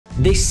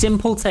This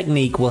simple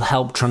technique will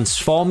help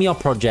transform your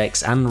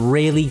projects and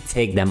really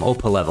take them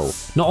up a level.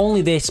 Not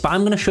only this, but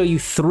I'm going to show you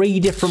 3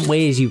 different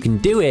ways you can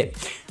do it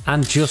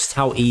and just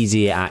how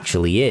easy it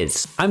actually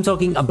is. I'm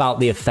talking about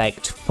the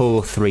effect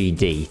Faux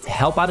 3D to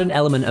help add an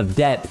element of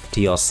depth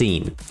to your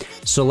scene.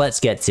 So let's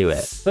get to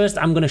it. First,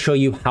 I'm going to show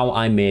you how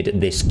I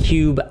made this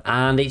cube,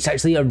 and it's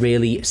actually a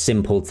really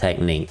simple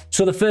technique.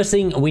 So the first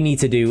thing we need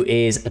to do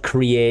is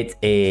create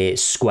a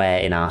square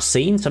in our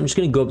scene. So I'm just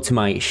going to go up to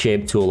my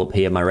shape tool up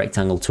here, my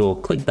rectangle tool,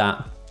 click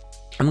that.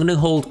 I'm going to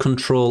hold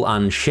Control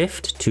and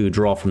Shift to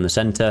draw from the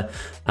center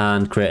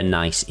and create a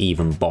nice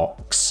even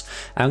box.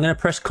 I'm going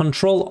to press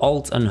Control,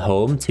 Alt and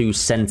Home to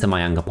center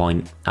my anchor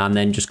point, and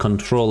then just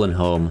Control and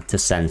Home to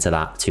center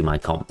that to my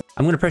comp.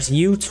 I'm going to press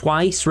U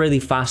twice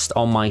really fast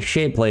on my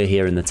shape layer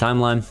here in the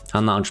timeline,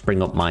 and that'll just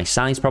bring up my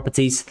size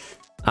properties.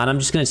 And I'm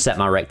just going to set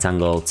my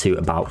rectangle to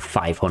about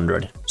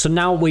 500. So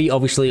now we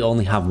obviously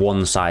only have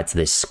one side to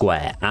this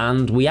square,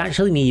 and we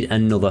actually need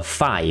another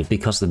 5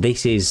 because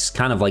this is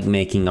kind of like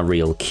making a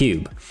real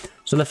cube.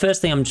 So the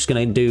first thing I'm just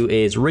going to do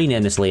is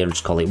rename this layer and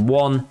just call it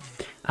 1.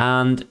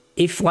 And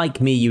if,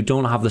 like me, you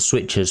don't have the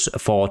switches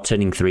for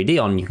turning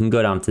 3D on, you can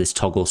go down to this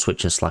toggle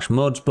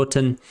switches/modes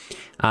button,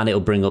 and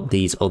it'll bring up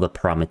these other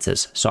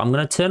parameters. So I'm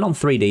going to turn on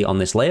 3D on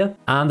this layer,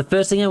 and the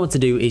first thing I want to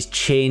do is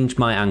change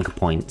my anchor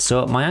point.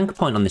 So my anchor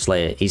point on this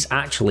layer is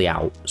actually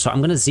out. So I'm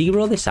going to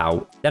 0 this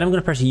out, then I'm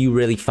going to press U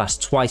really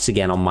fast twice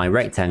again on my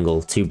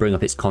rectangle to bring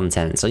up its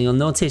contents. So you'll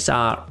notice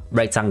our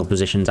rectangle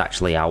position's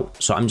actually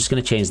out. So I'm just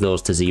going to change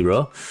those to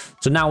 0.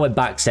 So now we're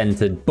back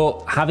centered,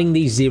 but having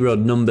these 0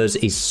 numbers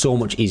is so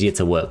much easier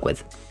to work with.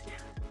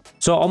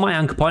 So on my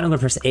anchor point, I'm going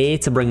to press A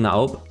to bring that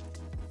up.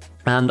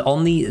 And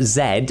on the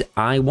Z,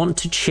 I want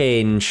to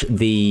change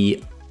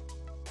the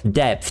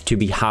depth to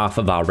be half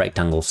of our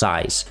rectangle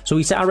size. So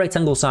we set our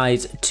rectangle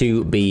size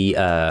to be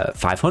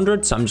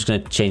 500. So I'm just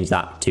going to change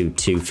that to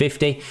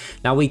 250.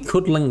 Now we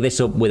could link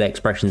this up with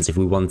expressions if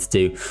we wanted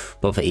to,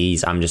 but for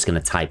ease, I'm just going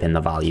to type in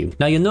the value.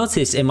 Now you'll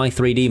notice in my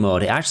 3D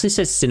mode, it actually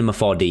says Cinema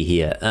 4D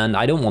here, and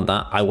I don't want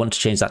that. I want to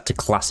change that to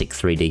Classic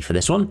 3D for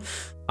this one.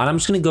 And I'm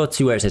just going to go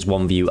to where it says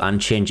 1 view and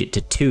change it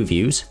to 2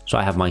 views. So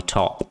I have my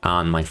top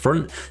and my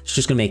front. It's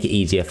just going to make it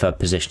easier for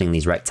positioning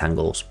these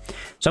rectangles.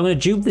 So I'm going to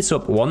dupe this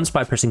up once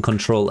by pressing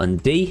Control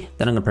and D.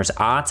 Then I'm going to press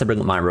R to bring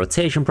up my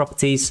rotation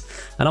properties.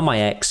 And on my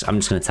X, I'm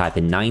just going to type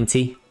in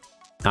 90.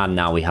 And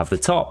now we have the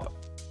top.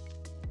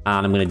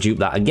 And I'm going to dupe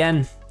that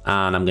again.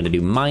 And I'm going to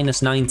do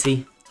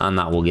 -90. And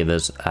that will give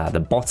us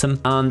the bottom.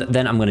 And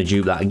then I'm going to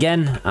dupe that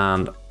again.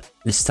 And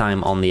this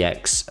time on the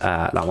X,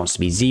 that wants to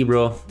be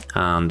 0.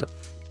 And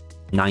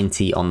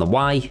 90 on the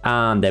Y,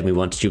 and then we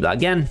want to dupe that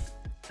again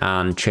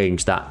and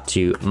change that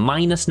to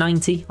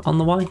 -90 on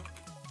the Y.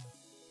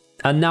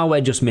 And now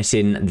we're just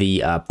missing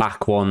the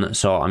back one,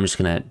 so I'm just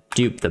going to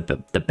dupe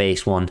the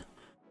base one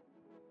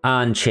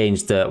and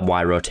change the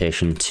Y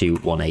rotation to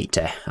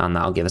 180, and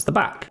that'll give us the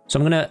back. So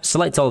I'm going to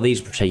select all of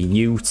these, press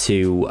U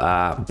to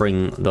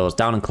bring those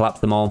down and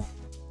collapse them all.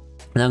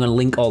 And I'm going to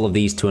link all of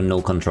these to a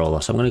null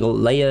controller. So I'm going to go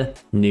Layer,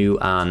 New,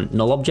 and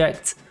Null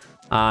Object,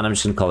 and I'm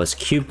just going to call this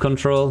Cube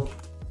Control.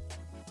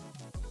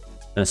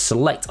 I'm going to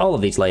select all of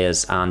these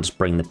layers and just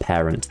bring the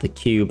parent to the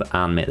cube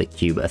and make the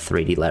cube a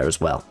 3D layer as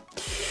well.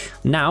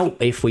 Now,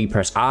 if we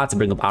press R to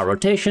bring up our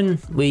rotation,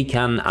 we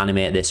can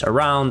animate this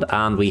around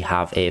and we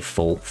have a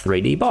full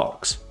 3D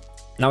box.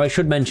 Now, I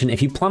should mention,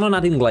 if you plan on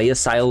adding layer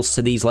styles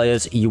to these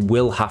layers, you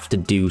will have to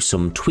do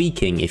some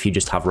tweaking if you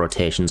just have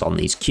rotations on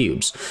these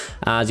cubes.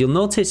 As you'll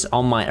notice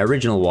on my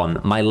original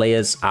one, my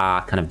layers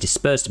are kind of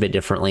dispersed a bit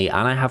differently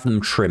and I have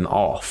them trim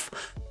off.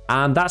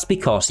 And that's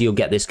because you'll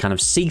get this kind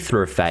of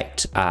see-through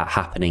effect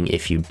happening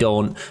if you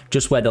don't,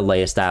 just where the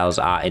layer styles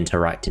are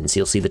interacting. So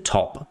you'll see the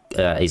top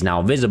is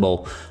now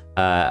visible,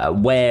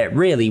 where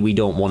really we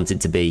don't want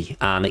it to be.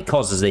 And it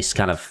causes this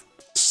kind of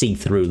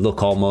see-through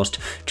look almost,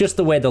 just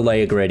the way the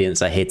layer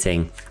gradients are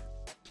hitting.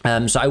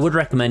 So I would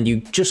recommend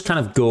you just kind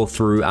of go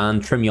through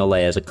and trim your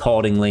layers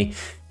accordingly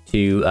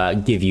to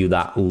give you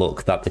that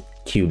look that the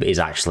cube is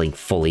actually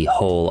fully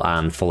whole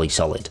and fully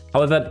solid.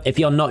 However, if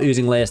you're not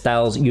using layer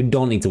styles, you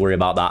don't need to worry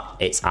about that.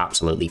 It's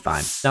absolutely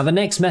fine. Now, the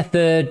next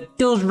method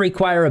does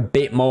require a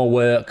bit more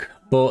work,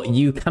 but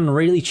you can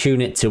really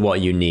tune it to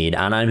what you need.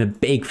 And I'm a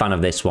big fan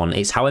of this one.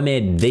 It's how I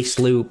made this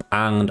loop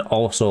and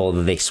also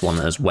this one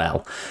as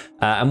well.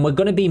 And we're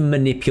going to be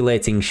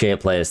manipulating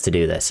shape layers to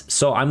do this.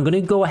 So I'm going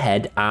to go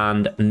ahead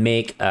and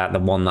make the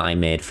one that I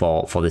made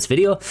for this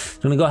video.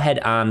 So I'm going to go ahead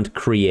and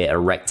create a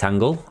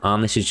rectangle.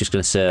 And this is just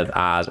going to serve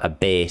as a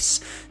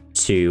base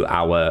to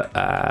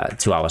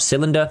our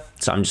cylinder.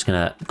 So I'm just going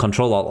to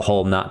Control Alt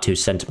Home that to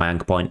center my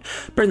anchor point,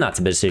 bring that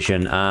to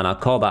position, and I'll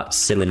call that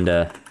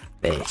cylinder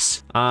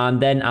base. And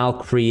then I'll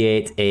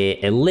create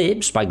a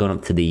ellipse by going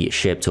up to the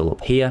shape tool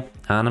up here,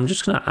 and I'm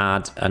just going to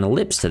add an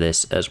ellipse to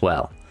this as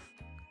well.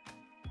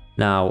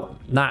 Now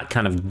that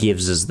kind of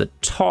gives us the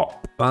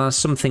top,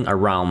 something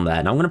around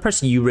there. Now I'm going to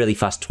press U really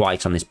fast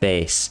twice on this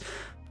base.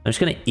 I'm just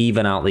going to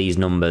even out these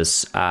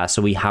numbers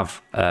so we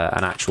have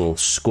an actual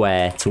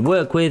square to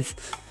work with.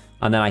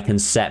 And then I can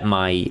set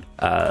my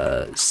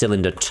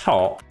cylinder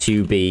top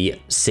to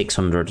be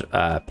 600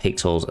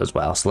 pixels as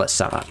well. So let's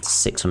set that to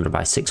 600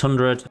 by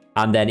 600.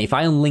 And then if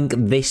I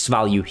unlink this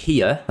value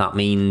here, that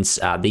means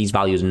these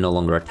values are no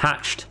longer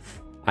attached.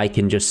 I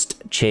can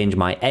just change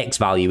my X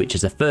value, which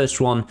is the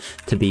first one,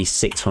 to be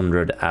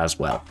 600 as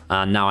well.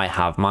 And now I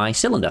have my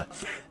cylinder.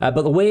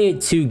 But the way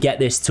to get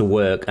this to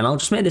work, and I'll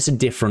just make this a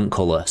different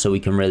color so we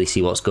can really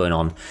see what's going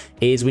on,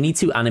 is we need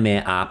to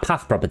animate our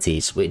path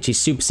properties, which is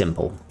super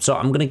simple. So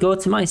I'm going to go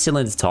to my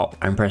cylinder top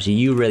and press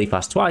U really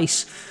fast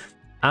twice.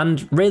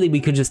 And really, we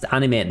could just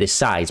animate this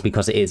size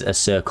because it is a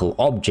circle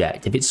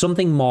object. If it's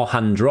something more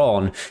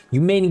hand-drawn, you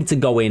may need to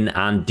go in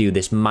and do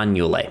this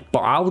manually. But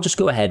I'll just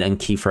go ahead and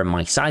keyframe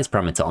my size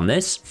parameter on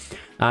this.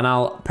 And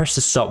I'll press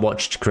the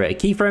stopwatch to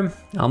create a keyframe.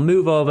 I'll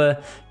move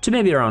over to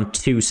maybe around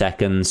 2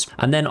 seconds.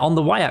 And then on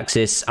the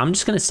y-axis, I'm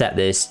just going to set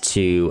this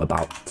to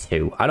about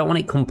 2. I don't want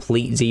it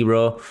complete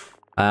 0.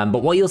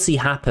 But what you'll see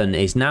happen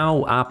is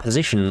now our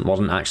position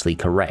wasn't actually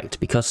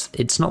correct because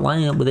it's not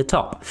lining up with the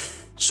top.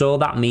 So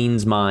that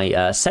means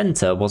my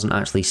center wasn't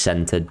actually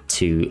centered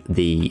to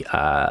the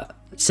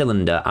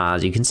cylinder,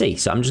 as you can see.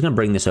 So I'm just going to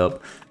bring this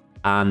up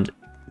and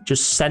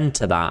just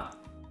center that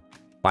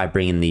by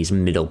bringing these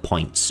middle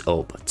points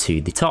up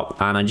to the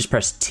top. And I just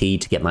press T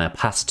to get my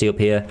opacity up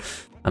here,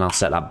 and I'll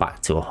set that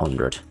back to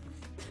 100.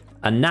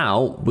 And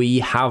now we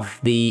have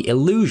the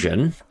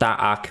illusion that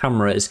our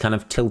camera is kind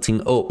of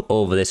tilting up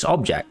over this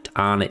object.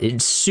 And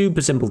it's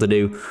super simple to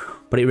do,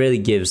 but it really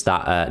gives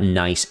that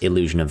nice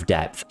illusion of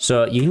depth.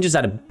 So you can just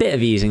add a bit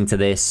of easing to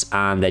this,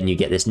 and then you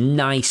get this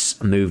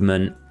nice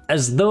movement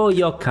as though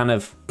you're kind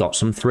of got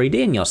some 3D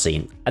in your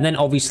scene. And then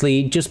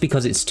obviously, just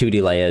because it's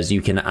 2D layers,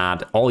 you can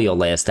add all your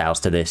layer styles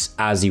to this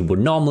as you would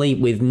normally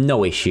with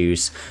no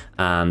issues,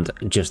 and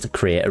just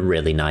create a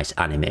really nice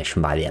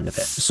animation by the end of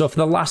it. So for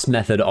the last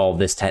method of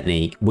this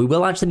technique, we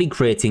will actually be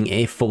creating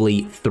a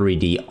fully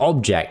 3D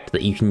object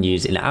that you can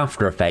use in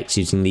After Effects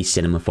using the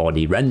Cinema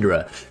 4D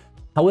renderer.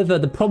 However,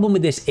 the problem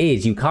with this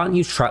is you can't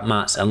use track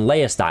mats and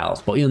layer styles,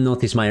 but you'll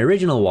notice my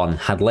original one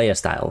had layer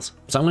styles.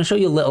 So I'm going to show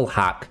you a little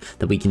hack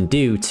that we can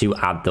do to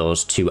add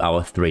those to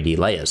our 3D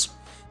layers.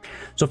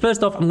 So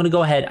first off, I'm going to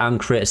go ahead and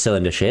create a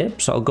cylinder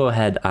shape. So I'll go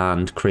ahead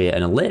and create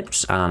an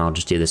ellipse, and I'll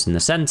just do this in the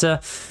center,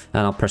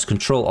 and I'll press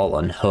Control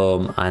Alt and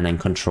Home, and then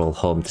Control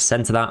Home to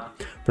center that.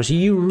 Press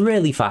U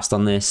really fast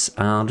on this,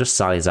 and I'll just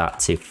size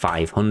that to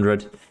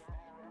 500.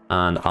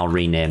 And I'll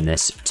rename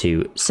this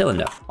to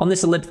cylinder. On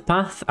this ellipse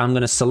path, I'm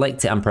going to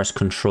select it and press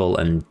Control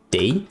and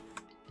D.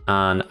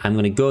 And I'm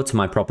going to go to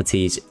my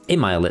properties in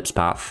my ellipse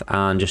path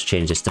and just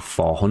change this to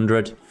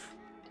 400.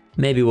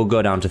 Maybe we'll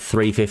go down to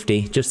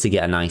 350 just to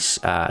get a nice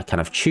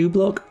kind of tube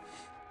look.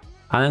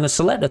 And I'm going to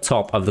select the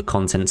top of the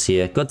contents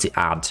here, go to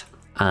Add,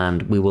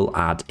 and we will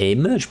add a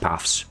merge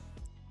paths.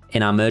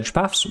 In our merge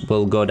paths,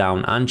 we'll go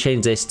down and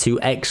change this to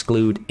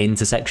exclude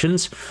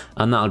intersections,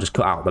 and that'll just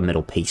cut out the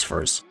middle piece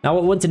for us. Now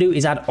what we want to do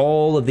is add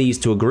all of these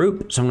to a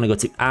group. So I'm going to go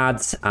to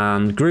Add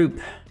and Group,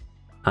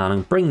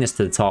 and bring this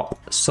to the top,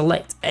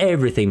 select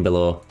everything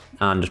below,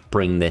 and just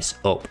bring this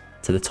up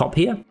to the top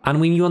here. And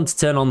we want to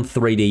turn on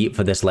 3D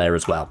for this layer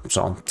as well.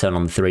 So I'll turn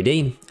on the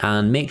 3D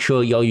and make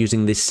sure you're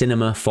using the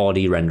Cinema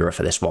 4D renderer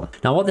for this one.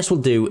 Now what this will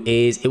do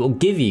is it will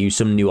give you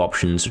some new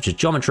options such as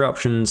geometry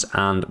options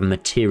and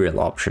material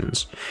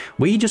options.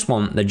 We just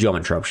want the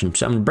geometry option.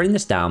 So I'm going to bring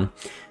this down,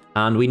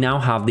 and we now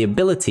have the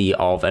ability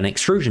of an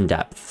extrusion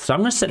depth. So I'm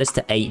going to set this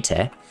to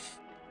 80,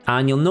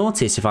 and you'll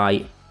notice if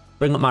I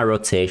bring up my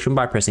rotation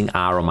by pressing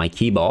R on my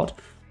keyboard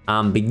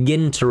and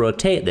begin to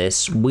rotate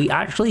this, we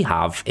actually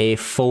have a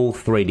full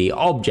 3D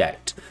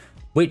object,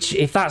 which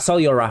if that's all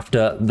you're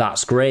after,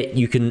 that's great.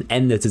 You can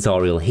end the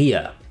tutorial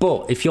here.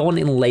 But if you're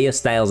wanting layer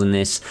styles in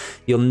this,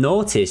 you'll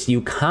notice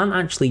you can't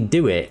actually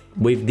do it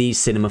with the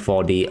Cinema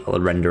 4D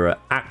renderer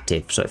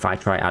active. So if I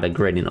try add a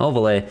gradient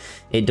overlay,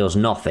 it does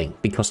nothing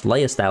because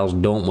layer styles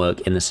don't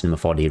work in the Cinema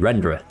 4D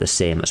renderer, the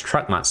same as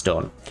track mats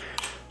don't.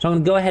 So I'm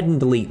going to go ahead and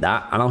delete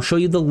that, and I'll show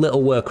you the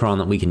little workaround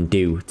that we can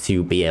do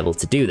to be able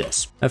to do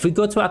this. If we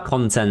go to our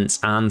contents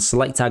and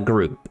select our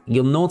group,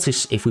 you'll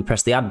notice if we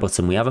press the add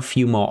button, we have a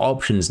few more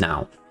options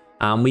now.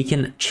 And we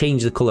can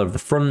change the color of the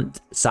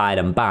front, side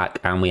and back,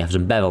 and we have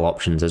some bevel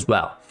options as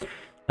well.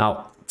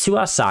 Now, to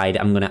our side,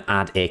 I'm going to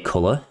add a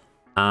color,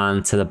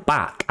 and to the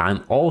back,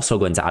 I'm also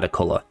going to add a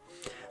color.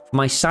 For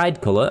my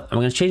side color, I'm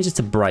going to change this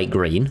to bright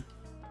green.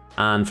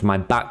 And for my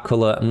back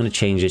color, I'm going to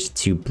change this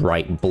to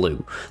bright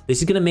blue. This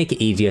is going to make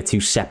it easier to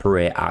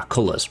separate our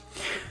colors.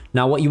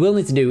 Now, what you will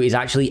need to do is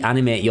actually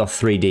animate your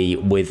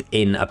 3D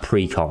within a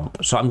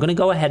pre-comp. So I'm going to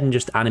go ahead and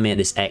just animate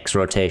this X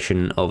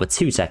rotation over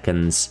 2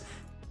 seconds,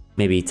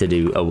 maybe to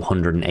do a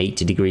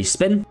 180 degree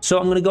spin. So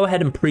I'm going to go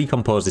ahead and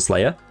pre-compose this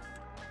layer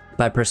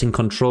by pressing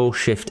Ctrl,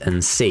 Shift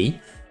and C.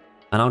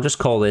 And I'll just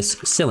call this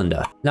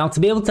cylinder. Now,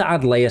 to be able to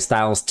add layer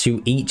styles to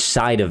each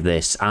side of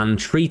this and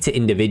treat it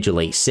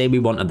individually, say we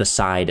wanted the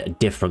side a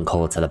different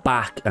color to the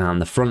back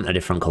and the front a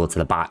different color to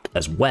the back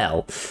as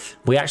well,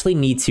 we actually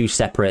need to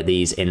separate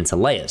these into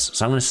layers.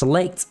 So I'm going to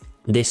select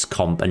this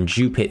comp and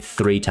dupe it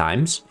 3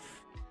 times.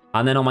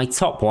 And then on my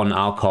top one,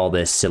 I'll call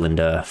this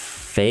cylinder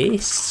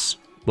face.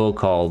 We'll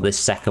call this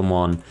second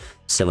one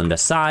cylinder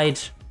side.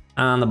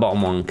 And the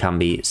bottom one can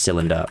be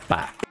cylinder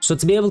back. So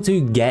to be able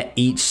to get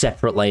each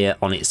separate layer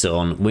on its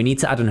own, we need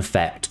to add an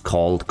effect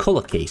called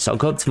color key. So I'll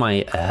go up to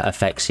my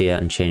effects here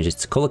and change this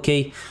to color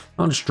key.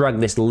 I'll just drag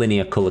this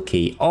linear color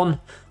key on,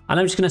 and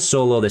I'm just going to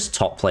solo this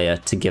top layer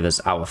to give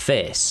us our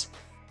face.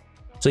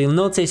 So you'll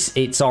notice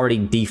it's already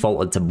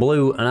defaulted to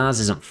blue, and ours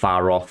isn't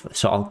far off.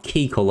 So I'll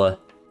key color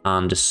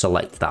and just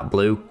select that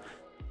blue.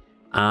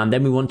 And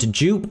then we want to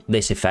dupe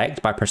this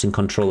effect by pressing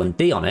Ctrl and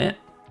D on it.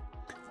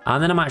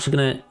 And then I'm actually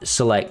going to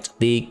select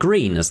the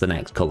green as the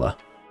next color.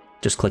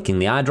 Just clicking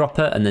the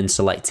eyedropper and then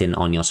selecting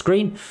on your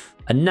screen.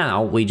 And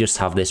now we just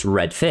have this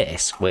red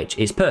face, which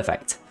is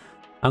perfect.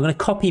 I'm going to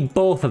copy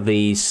both of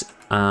these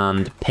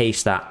and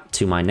paste that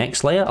to my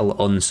next layer. I'll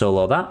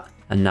unsolo that.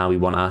 And now we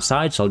want our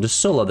side. So I'll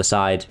just solo the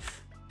side,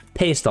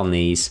 paste on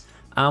these,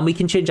 and we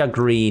can change our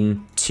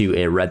green to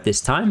a red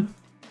this time.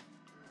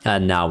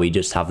 And now we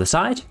just have the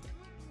side.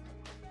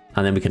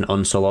 And then we can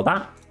unsolo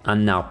that.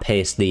 And now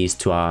paste these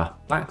to our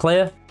back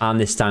layer. And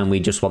this time we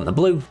just want the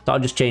blue. So I'll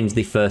just change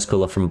the first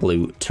color from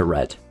blue to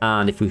red.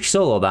 And if we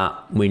solo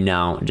that, we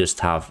now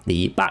just have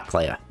the back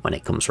layer when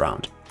it comes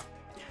around.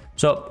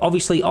 So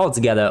obviously all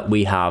together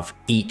we have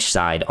each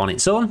side on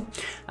its own.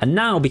 And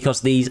now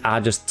because these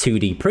are just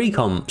 2D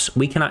pre-comps,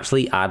 we can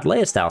actually add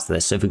layer styles to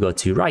this. So if we go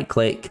to right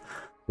click,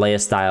 layer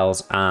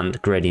styles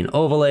and gradient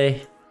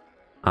overlay,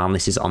 and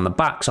this is on the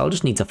back. So I'll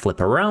just need to flip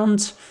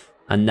around.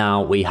 And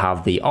now we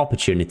have the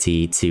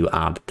opportunity to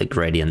add the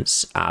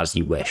gradients as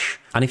you wish.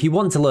 And if you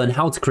want to learn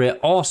how to create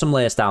awesome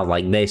layer styles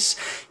like this,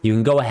 you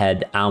can go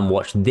ahead and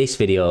watch this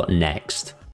video next.